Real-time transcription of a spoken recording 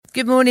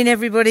Good morning,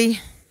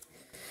 everybody.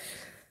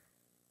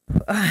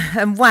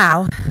 And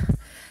wow,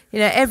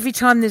 every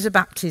time there's a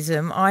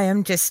baptism,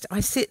 I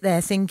sit there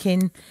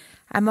thinking,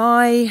 am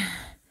I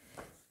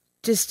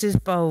just as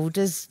bold?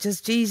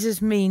 Does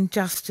Jesus mean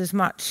just as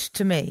much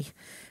to me?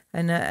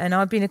 And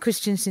I've been a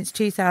Christian since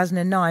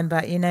 2009,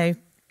 but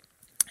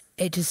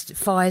it just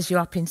fires you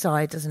up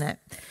inside, doesn't it?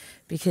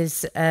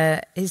 Because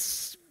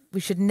we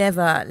should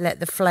never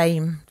let the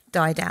flame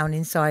die down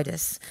inside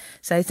us.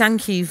 So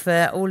thank you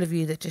for all of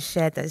you that just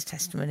shared those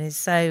testimonies.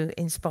 So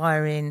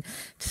inspiring,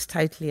 just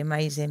totally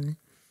amazing.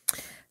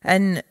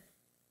 And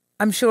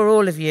I'm sure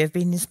all of you have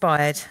been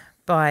inspired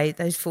by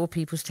those 4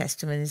 people's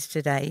testimonies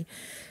today.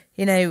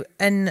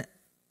 And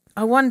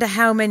I wonder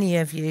how many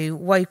of you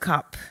woke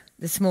up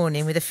this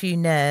morning with a few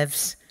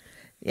nerves.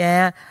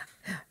 Yeah,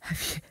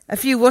 a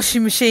few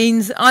washing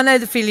machines. I know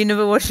the feeling of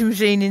a washing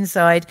machine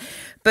inside.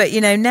 But,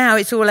 now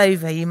it's all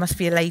over. You must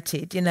be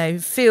elated,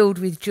 filled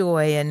with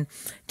joy, and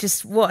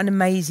just what an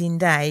amazing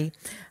day.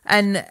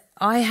 And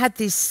I had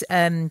this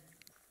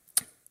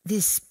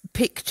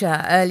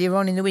picture earlier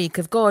on in the week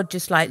of God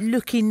just like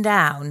looking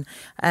down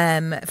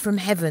from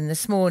heaven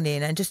this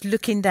morning and just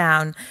looking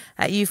down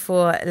at you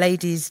 4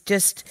 ladies,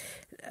 just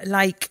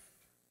like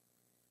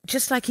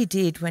he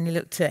did when he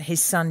looked at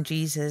his son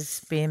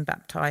Jesus being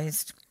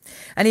baptized.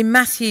 And in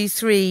Matthew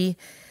 3,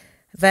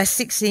 verse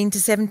 16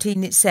 to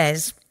 17, it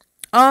says,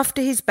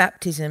 "After his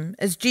baptism,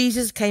 as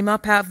Jesus came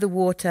up out of the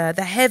water,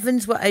 the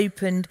heavens were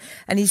opened,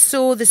 and he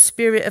saw the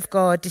Spirit of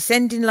God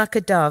descending like a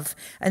dove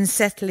and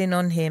settling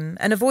on him.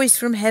 And a voice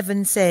from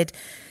heaven said,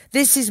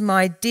 'This is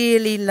my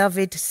dearly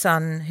loved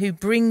Son, who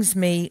brings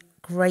me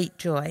great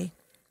joy.'"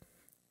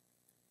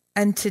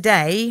 And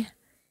today,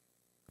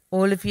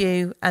 all of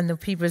you and the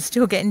people are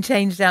still getting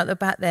changed out the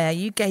back there,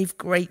 you gave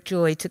great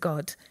joy to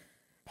God.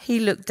 He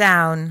looked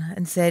down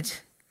and said,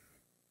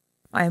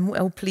 "I am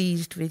well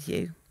pleased with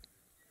you."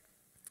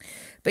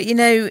 But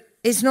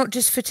it's not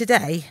just for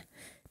today,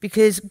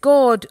 because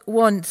God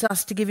wants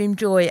us to give him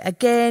joy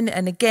again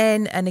and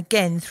again and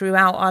again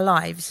throughout our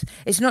lives.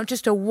 It's not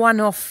just a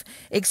one-off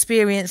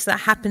experience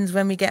that happens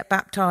when we get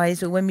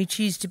baptized or when we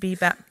choose to be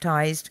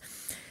baptized.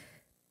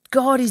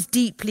 God is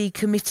deeply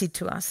committed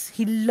to us.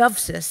 He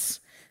loves us.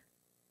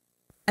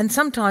 And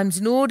sometimes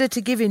in order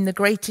to give him the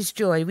greatest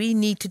joy, we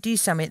need to do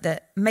something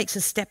that makes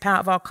us step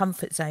out of our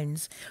comfort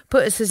zones,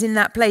 put us in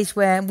that place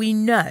where we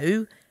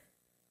know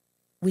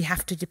we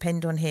have to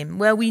depend on him,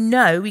 where we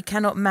know we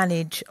cannot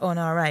manage on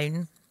our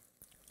own,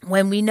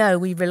 when we know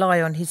we rely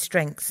on his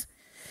strength.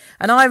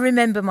 And I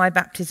remember my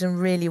baptism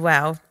really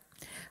well.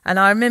 And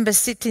I remember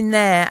sitting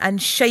there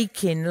and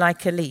shaking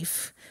like a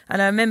leaf.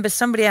 And I remember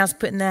somebody else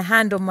putting their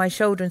hand on my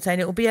shoulder and saying,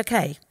 "It'll be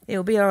okay.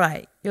 It'll be all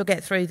right. You'll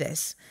get through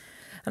this."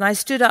 And I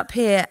stood up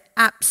here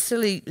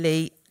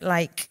absolutely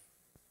like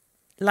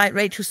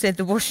Rachel said,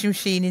 the washing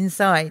machine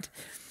inside.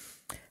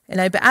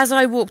 But as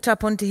I walked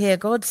up onto here,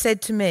 God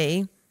said to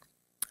me,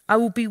 "I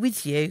will be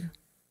with you.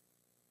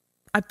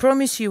 I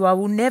promise you, I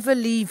will never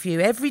leave you.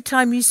 Every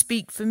time you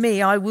speak for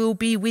me, I will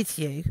be with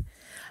you."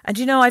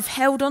 And I've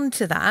held on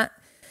to that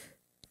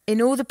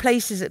in all the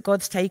places that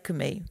God's taken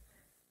me.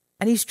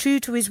 And he's true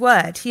to his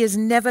word. He has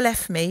never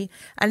left me,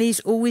 and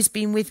he's always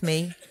been with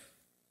me.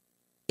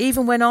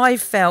 Even when I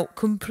felt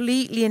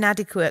completely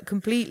inadequate,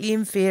 completely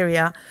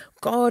inferior,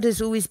 God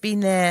has always been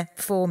there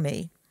for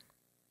me.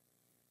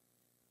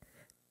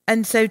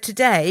 And so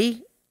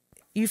today,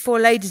 you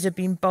 4 ladies have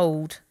been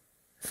bold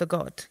for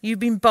God. You've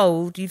been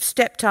bold. You've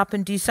stepped up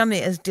and do something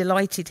that has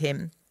delighted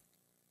him.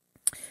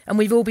 And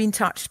we've all been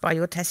touched by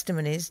your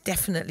testimonies,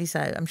 definitely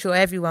so. I'm sure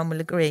everyone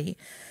will agree.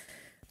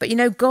 But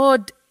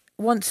God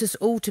wants us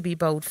all to be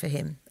bold for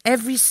him.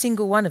 Every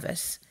single one of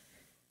us.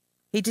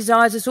 He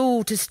desires us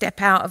all to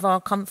step out of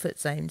our comfort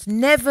zones.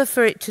 Never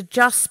for it to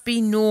just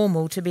be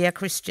normal to be a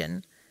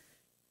Christian,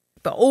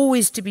 but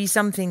always to be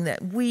something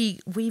that we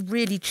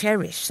really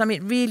cherish,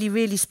 something really,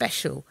 really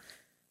special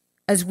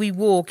as we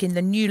walk in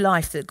the new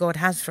life that God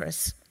has for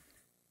us.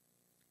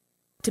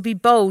 To be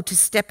bold, to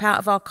step out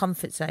of our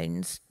comfort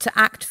zones, to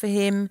act for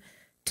him,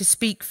 to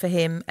speak for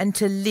him, and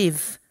to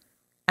live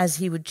as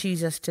he would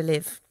choose us to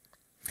live.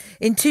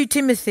 In 2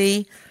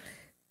 Timothy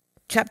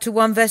chapter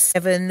 1, verse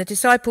 7, the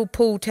disciple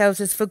Paul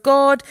tells us, "For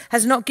God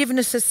has not given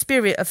us a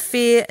spirit of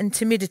fear and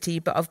timidity,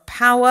 but of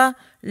power,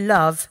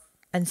 love,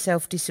 and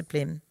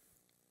self-discipline."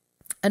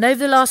 And over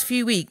the last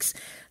few weeks,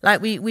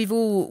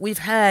 we've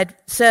heard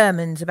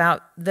sermons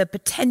about the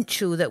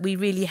potential that we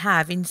really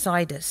have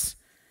inside us,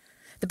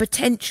 the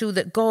potential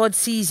that God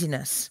sees in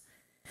us,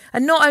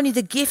 and not only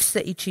the gifts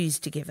that he chooses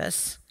to give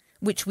us,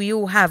 which we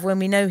all have when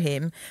we know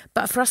him,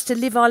 but for us to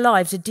live our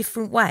lives a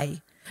different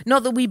way.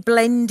 Not that we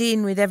blend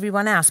in with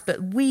everyone else,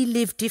 but we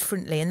live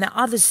differently, and that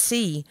others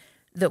see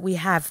that we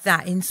have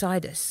that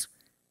inside us.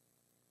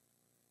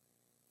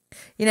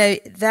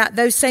 That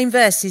those same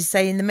verses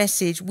say in the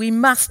Message, we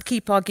must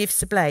keep our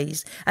gifts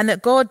ablaze, and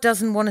that God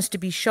doesn't want us to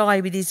be shy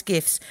with his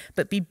gifts,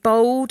 but be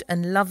bold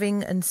and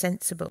loving and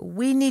sensible.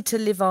 We need to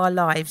live our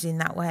lives in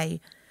that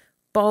way.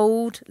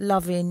 Bold,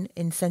 loving,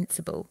 and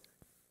sensible.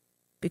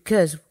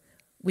 Because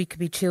we could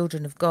be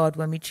children of God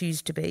when we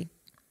choose to be.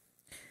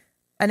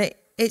 And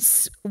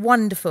it's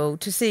wonderful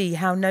to see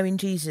how knowing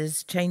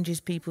Jesus changes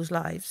people's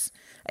lives.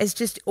 It's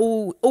just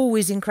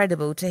always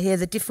incredible to hear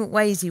the different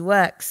ways he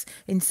works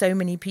in so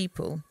many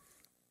people.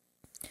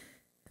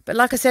 But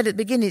like I said at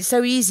the beginning, it's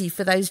so easy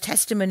for those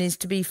testimonies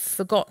to be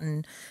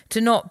forgotten, to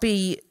not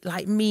be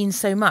mean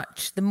so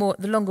much the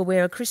longer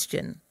we're a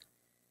Christian.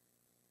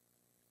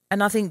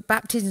 And I think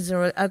baptisms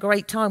are a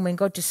great time when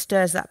God just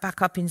stirs that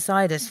back up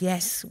inside us.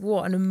 Yes,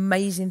 what an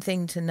amazing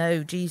thing to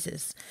know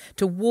Jesus,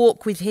 to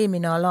walk with him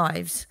in our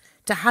lives,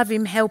 to have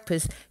him help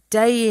us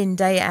day in,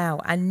 day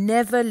out, and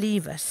never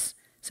leave us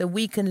so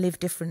we can live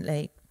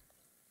differently.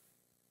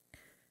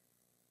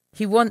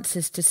 He wants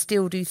us to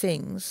still do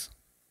things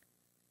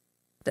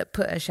that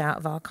put us out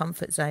of our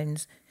comfort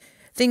zones.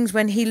 Things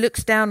when he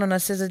looks down on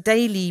us as a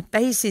daily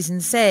basis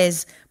and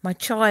says, "My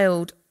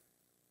child,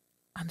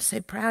 I'm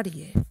so proud of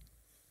you.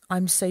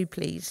 I'm so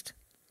pleased."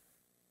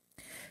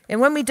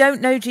 And when we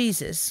don't know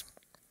Jesus,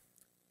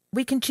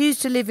 we can choose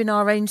to live in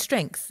our own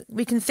strength.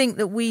 We can think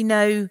that we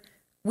know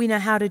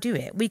how to do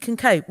it. We can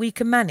cope, we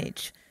can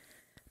manage.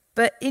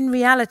 But in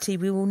reality,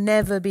 we will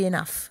never be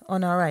enough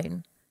on our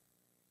own.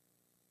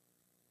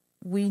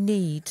 We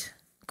need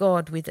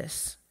God with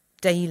us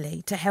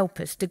daily to help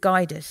us, to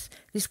guide us.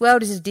 This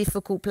world is a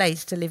difficult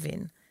place to live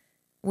in.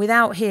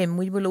 Without him,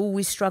 we will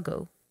always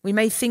struggle. We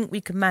may think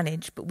we can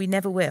manage, but we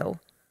never will.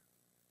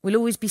 We'll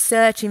always be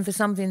searching for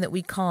something that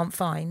we can't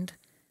find.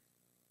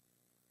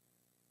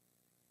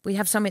 We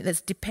have something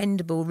that's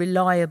dependable,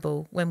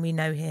 reliable when we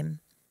know him.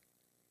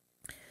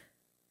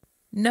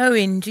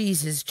 Knowing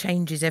Jesus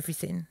changes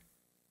everything.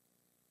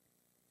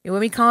 When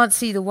we can't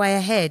see the way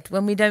ahead,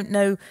 when we don't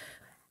know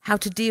how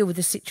to deal with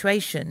the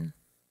situation,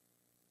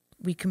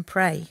 we can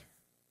pray.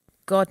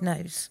 God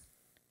knows.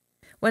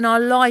 When our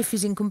life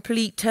is in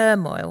complete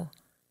turmoil,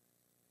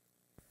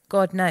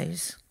 God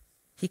knows.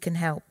 He can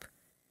help.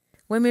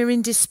 When we're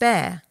in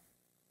despair,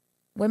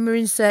 when we're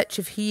in search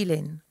of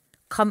healing,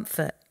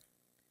 comfort,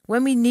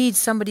 when we need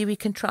somebody we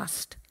can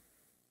trust,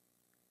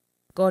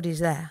 God is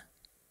there.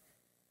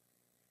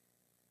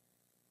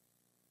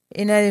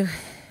 You know,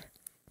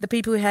 the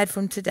people we heard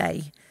from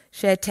today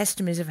shared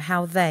testimonies of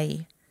how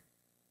they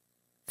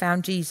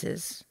found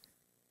Jesus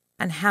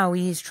and how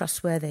he is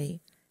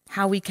trustworthy,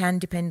 how we can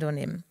depend on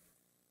him.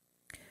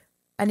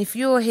 And if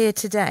you're here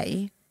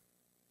today,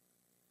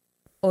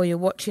 or you're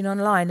watching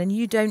online and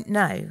you don't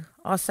know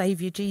our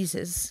Saviour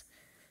Jesus,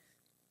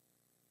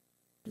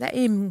 let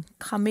him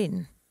come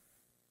in.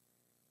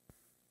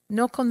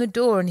 Knock on the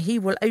door and he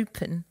will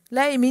open.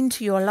 Let him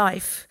into your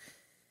life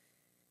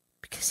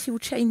because he will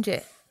change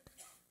it.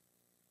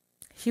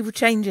 He will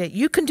change it.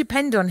 You can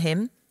depend on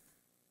him.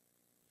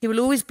 He will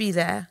always be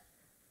there.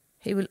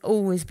 He will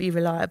always be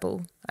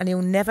reliable and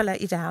he'll never let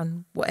you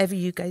down, whatever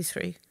you go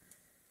through.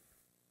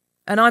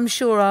 And I'm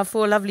sure our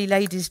 4 lovely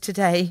ladies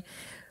today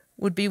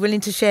would be willing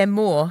to share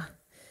more.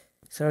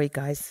 Sorry,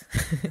 guys.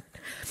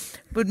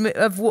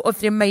 of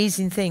the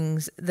amazing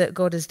things that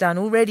God has done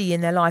already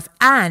in their life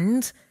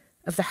and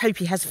of the hope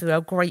he has for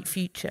a great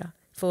future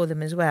for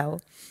them as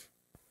well.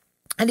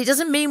 And it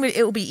doesn't mean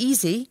it will be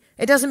easy.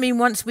 It doesn't mean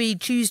once we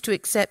choose to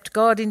accept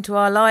God into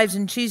our lives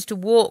and choose to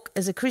walk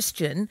as a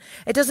Christian,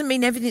 it doesn't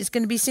mean everything's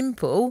going to be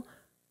simple.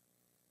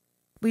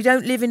 We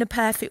don't live in a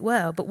perfect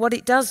world. But what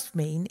it does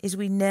mean is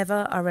we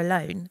never are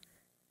alone.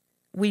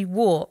 We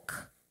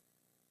walk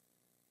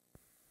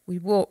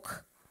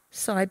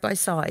side by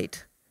side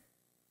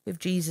with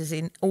Jesus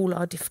in all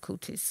our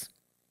difficulties,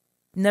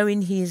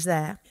 knowing he is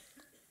there.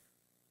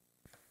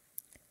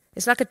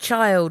 It's like a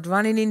child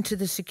running into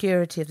the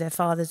security of their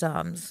father's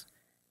arms.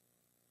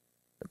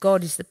 But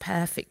God is the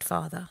perfect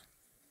Father.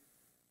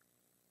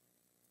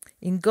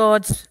 In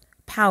God's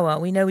power,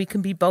 we know we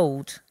can be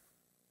bold,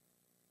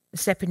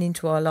 stepping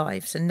into our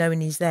lives and knowing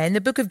he's there. In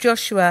the book of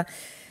Joshua,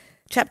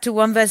 chapter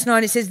 1, verse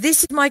 9, it says,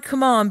 "This is my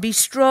command, be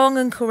strong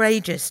and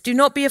courageous. Do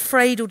not be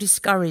afraid or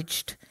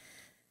discouraged.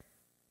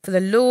 For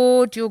the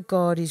Lord your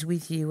God is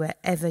with you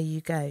wherever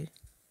you go."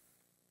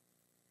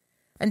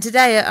 And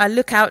today I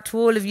look out to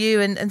all of you,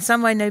 and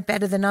some I know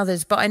better than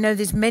others, but I know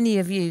there's many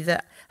of you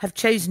that have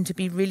chosen to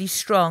be really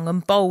strong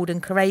and bold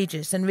and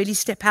courageous and really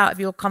step out of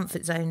your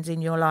comfort zones in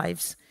your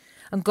lives.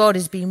 And God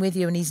has been with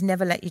you and he's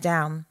never let you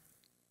down.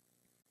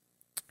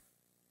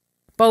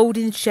 Bold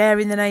in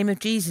sharing the name of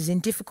Jesus in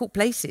difficult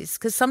places,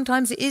 because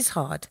sometimes it is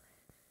hard.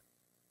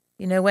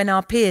 You know, when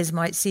our peers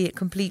might see it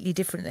completely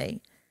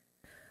differently.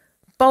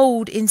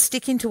 Bold in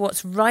sticking to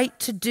what's right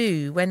to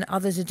do when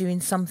others are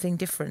doing something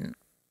different,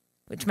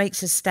 which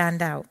makes us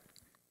stand out.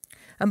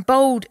 And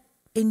bold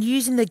in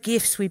using the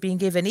gifts we've been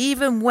given,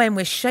 even when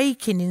we're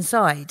shaking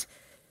inside,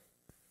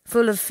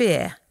 full of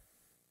fear.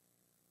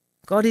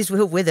 God is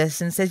with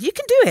us and says, you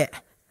can do it.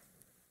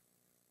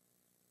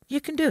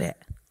 You can do it.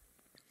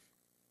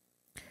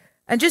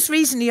 And just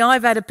recently,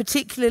 I've had a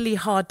particularly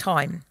hard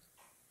time.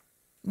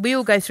 We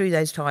all go through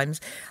those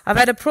times. I've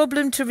had a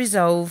problem to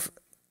resolve.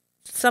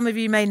 Some of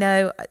you may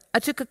know, I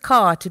took a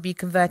car to be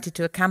converted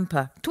to a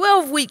camper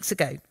 12 weeks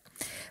ago.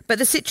 But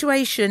the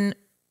situation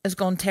has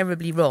gone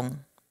terribly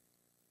wrong.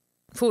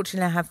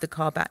 Fortunately, I have the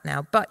car back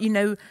now. But,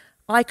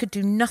 I could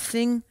do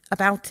nothing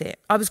about it.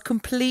 I was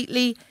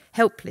completely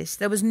helpless.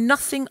 There was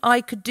nothing I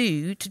could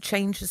do to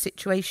change the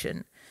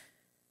situation.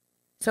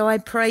 So I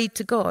prayed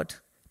to God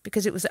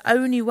because it was the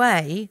only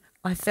way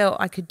I felt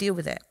I could deal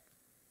with it.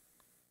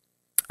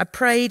 I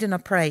prayed and I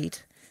prayed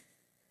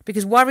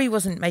because worry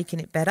wasn't making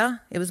it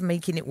better. It was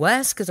making it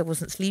worse because I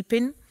wasn't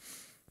sleeping.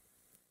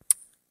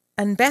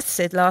 And Beth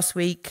said last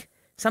week,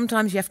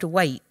 sometimes you have to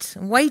wait.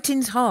 And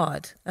waiting's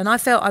hard. And I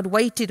felt I'd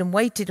waited and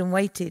waited and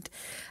waited.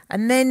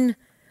 And then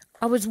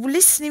I was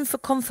listening for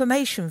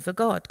confirmation for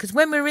God. Because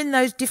when we're in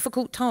those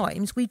difficult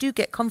times, we do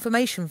get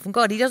confirmation from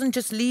God. He doesn't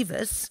just leave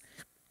us.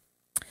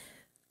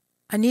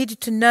 I needed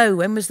to know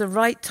when was the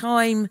right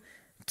time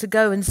to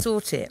go and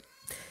sort it.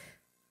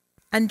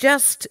 And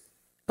just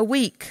a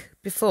week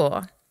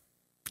before,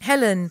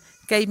 Helen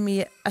gave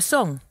me a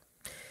song.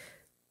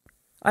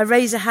 I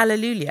Raise a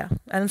Hallelujah.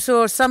 And I'm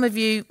sure some of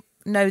you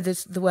know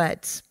the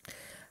words.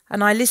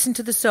 And I listened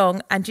to the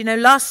song. And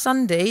last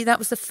Sunday, that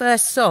was the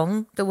first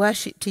song the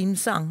worship team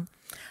sung.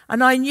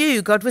 And I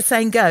knew God was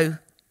saying, go.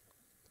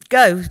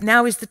 Go.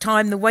 Now is the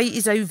time. The wait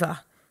is over.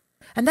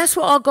 And that's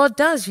what our God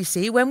does, you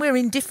see. When we're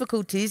in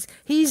difficulties,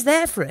 he's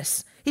there for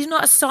us. He's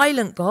not a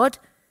silent God.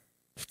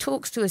 He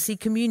talks to us. He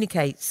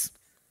communicates.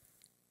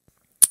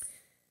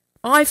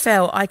 I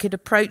felt I could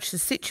approach the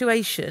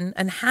situation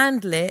and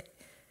handle it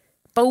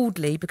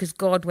boldly because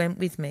God went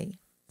with me.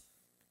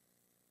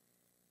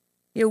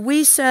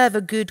 We serve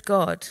a good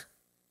God.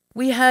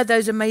 We heard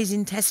those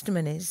amazing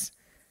testimonies.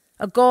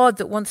 A God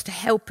that wants to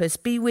help us,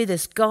 be with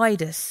us,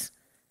 guide us,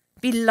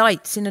 be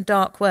lights in a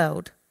dark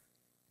world.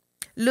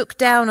 Look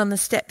down on the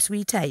steps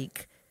we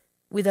take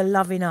with a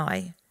loving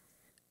eye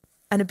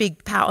and a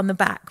big pat on the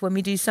back when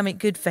we do something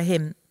good for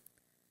him.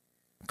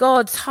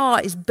 God's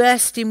heart is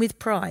bursting with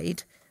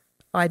pride,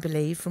 I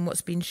believe, from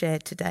what's been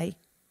shared today.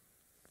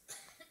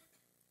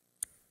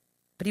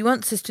 But he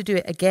wants us to do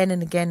it again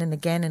and again and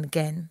again and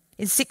again.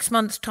 In 6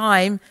 months'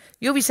 time,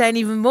 you'll be saying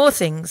even more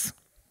things.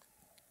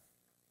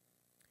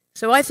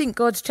 So I think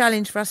God's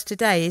challenge for us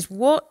today is,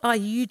 what are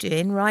you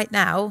doing right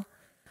now?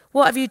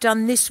 What have you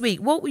done this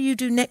week? What will you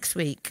do next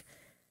week?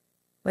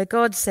 Where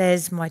God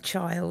says, my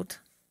child,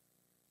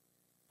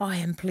 I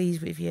am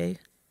pleased with you.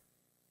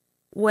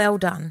 Well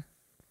done.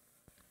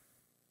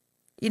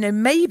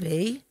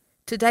 Maybe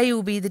today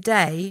will be the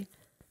day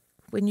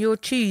when you'll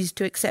choose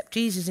to accept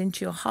Jesus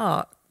into your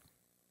heart.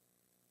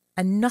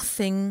 And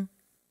nothing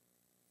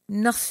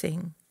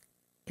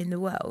in the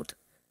world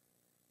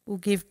will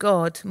give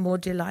God more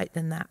delight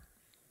than that.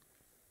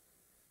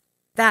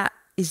 That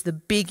is the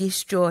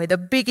biggest joy, the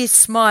biggest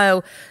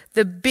smile,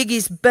 the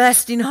biggest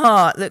bursting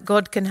heart that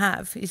God can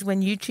have, is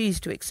when you choose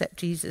to accept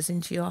Jesus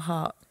into your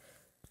heart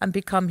and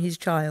become his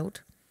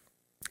child.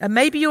 And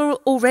maybe you're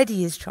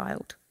already his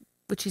child,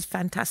 which is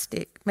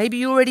fantastic. Maybe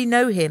you already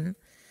know him,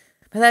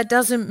 but that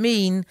doesn't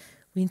mean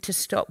we need to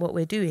stop what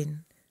we're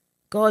doing.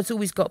 God's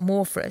always got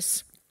more for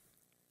us.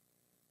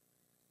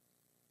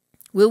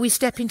 Will we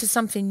step into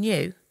something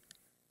new?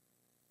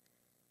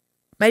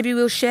 Maybe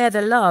we'll share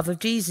the love of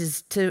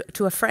Jesus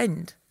to a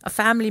friend, a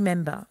family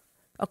member,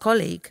 a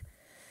colleague.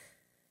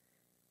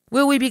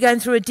 Will we be going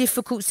through a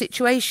difficult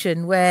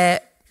situation where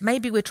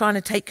maybe we're trying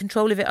to take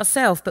control of it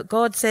ourselves, but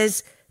God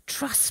says,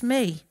 trust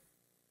me.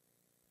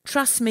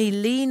 Trust me,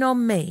 lean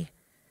on me.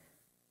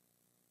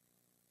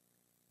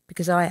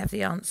 Because I have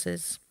the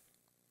answers.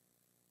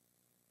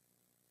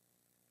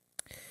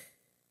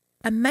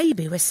 And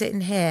maybe we're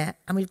sitting here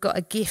and we've got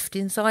a gift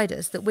inside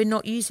us that we're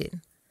not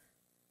using.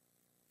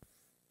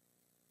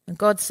 And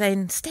God's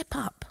saying, step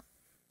up.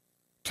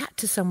 Chat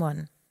to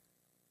someone.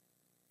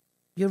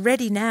 You're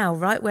ready now,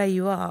 right where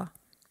you are.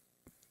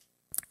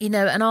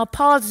 And our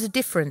paths are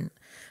different.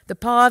 The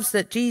paths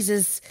that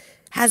Jesus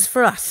has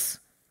for us,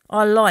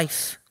 our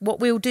life, what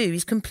we'll do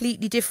is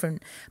completely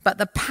different. But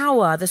the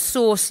power, the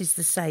source is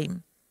the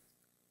same.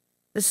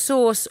 The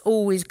source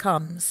always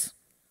comes.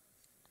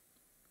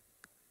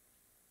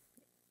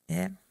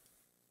 Yeah.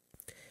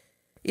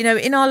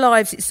 In our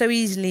lives, it's so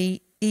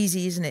easy,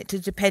 isn't it, to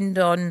depend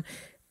on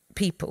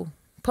people,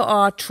 put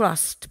our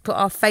trust, put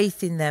our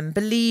faith in them,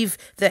 believe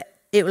that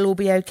it will all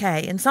be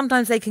okay. And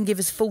sometimes they can give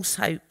us false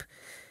hope,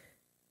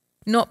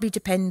 not be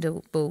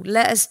dependable,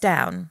 let us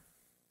down.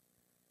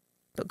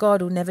 But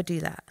God will never do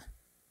that.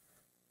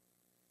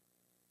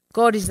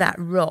 God is that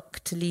rock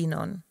to lean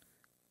on.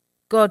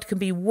 God can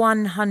be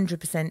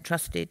 100%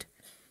 trusted.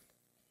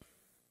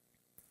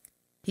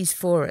 He's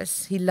for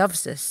us. He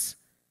loves us.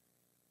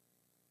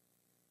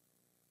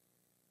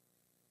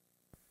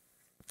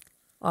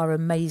 Our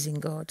amazing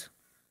God.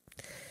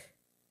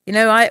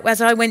 As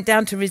I went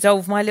down to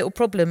resolve my little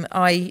problem,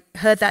 I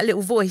heard that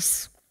little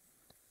voice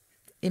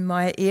in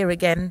my ear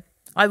again.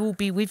 I will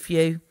be with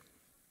you.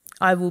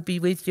 I will be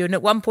with you. And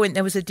at one point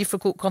there was a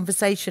difficult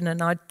conversation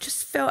and I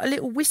just felt a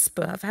little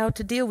whisper of how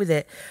to deal with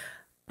it.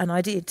 And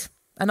I did.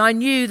 And I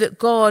knew that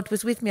God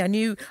was with me. I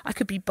knew I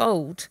could be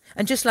bold.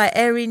 And just like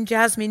Erin,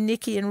 Jasmine,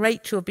 Nikki and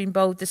Rachel have been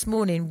bold this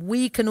morning,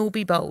 we can all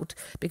be bold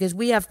because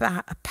we have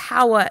a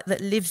power that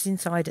lives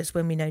inside us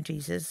when we know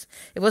Jesus.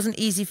 It wasn't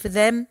easy for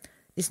them.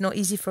 It's not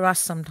easy for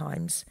us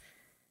sometimes.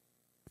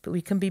 But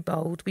we can be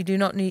bold. We do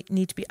not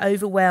need to be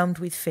overwhelmed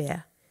with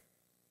fear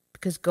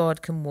because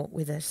God can walk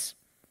with us.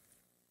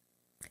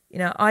 You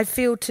know, I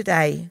feel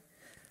today,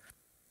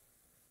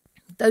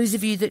 those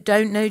of you that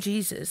don't know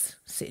Jesus,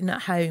 sitting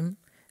at home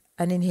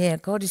and in here,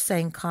 God is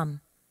saying,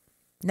 come.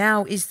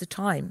 Now is the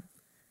time.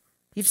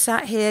 You've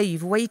sat here,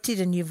 you've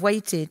waited and you've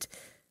waited,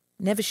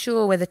 never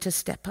sure whether to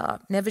step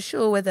up, never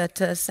sure whether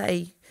to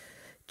say,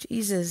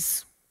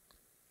 Jesus,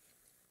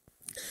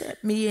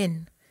 let me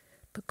in.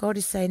 But God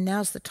is saying,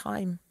 now's the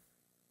time.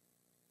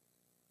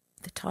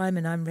 The time,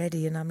 and I'm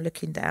ready and I'm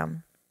looking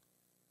down.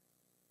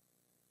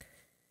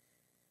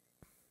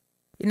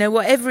 You know,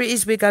 whatever it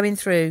is we're going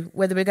through,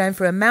 whether we're going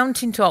through a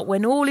mountaintop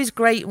when all is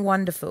great and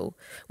wonderful,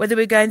 whether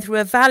we're going through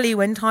a valley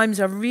when times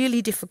are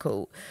really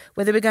difficult,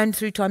 whether we're going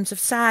through times of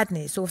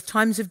sadness or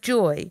times of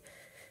joy,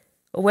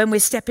 or when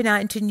we're stepping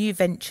out into new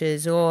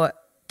ventures or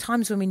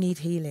times when we need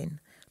healing,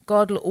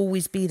 God will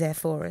always be there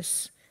for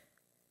us.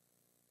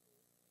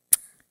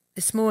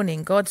 This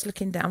morning, God's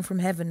looking down from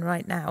heaven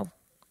right now.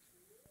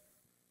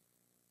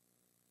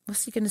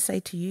 What's he going to say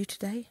to you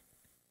today?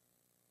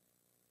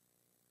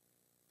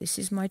 This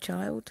is my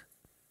child,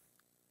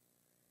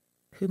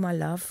 whom I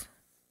love.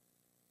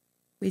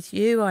 With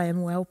you I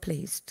am well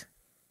pleased.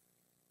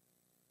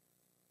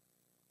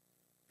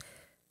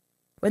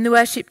 When the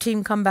worship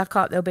team come back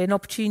up, there'll be an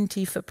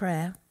opportunity for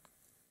prayer.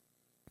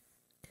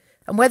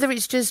 And whether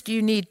it's just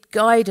you need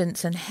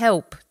guidance and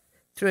help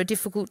through a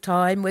difficult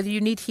time, whether you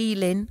need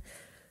healing,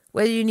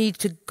 whether you need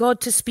God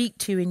to speak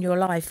to you in your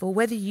life, or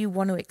whether you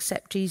want to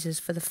accept Jesus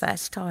for the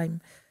first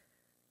time,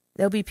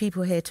 there'll be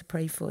people here to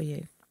pray for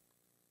you.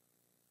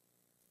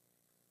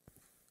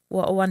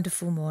 What a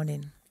wonderful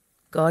morning.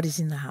 God is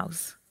in the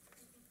house.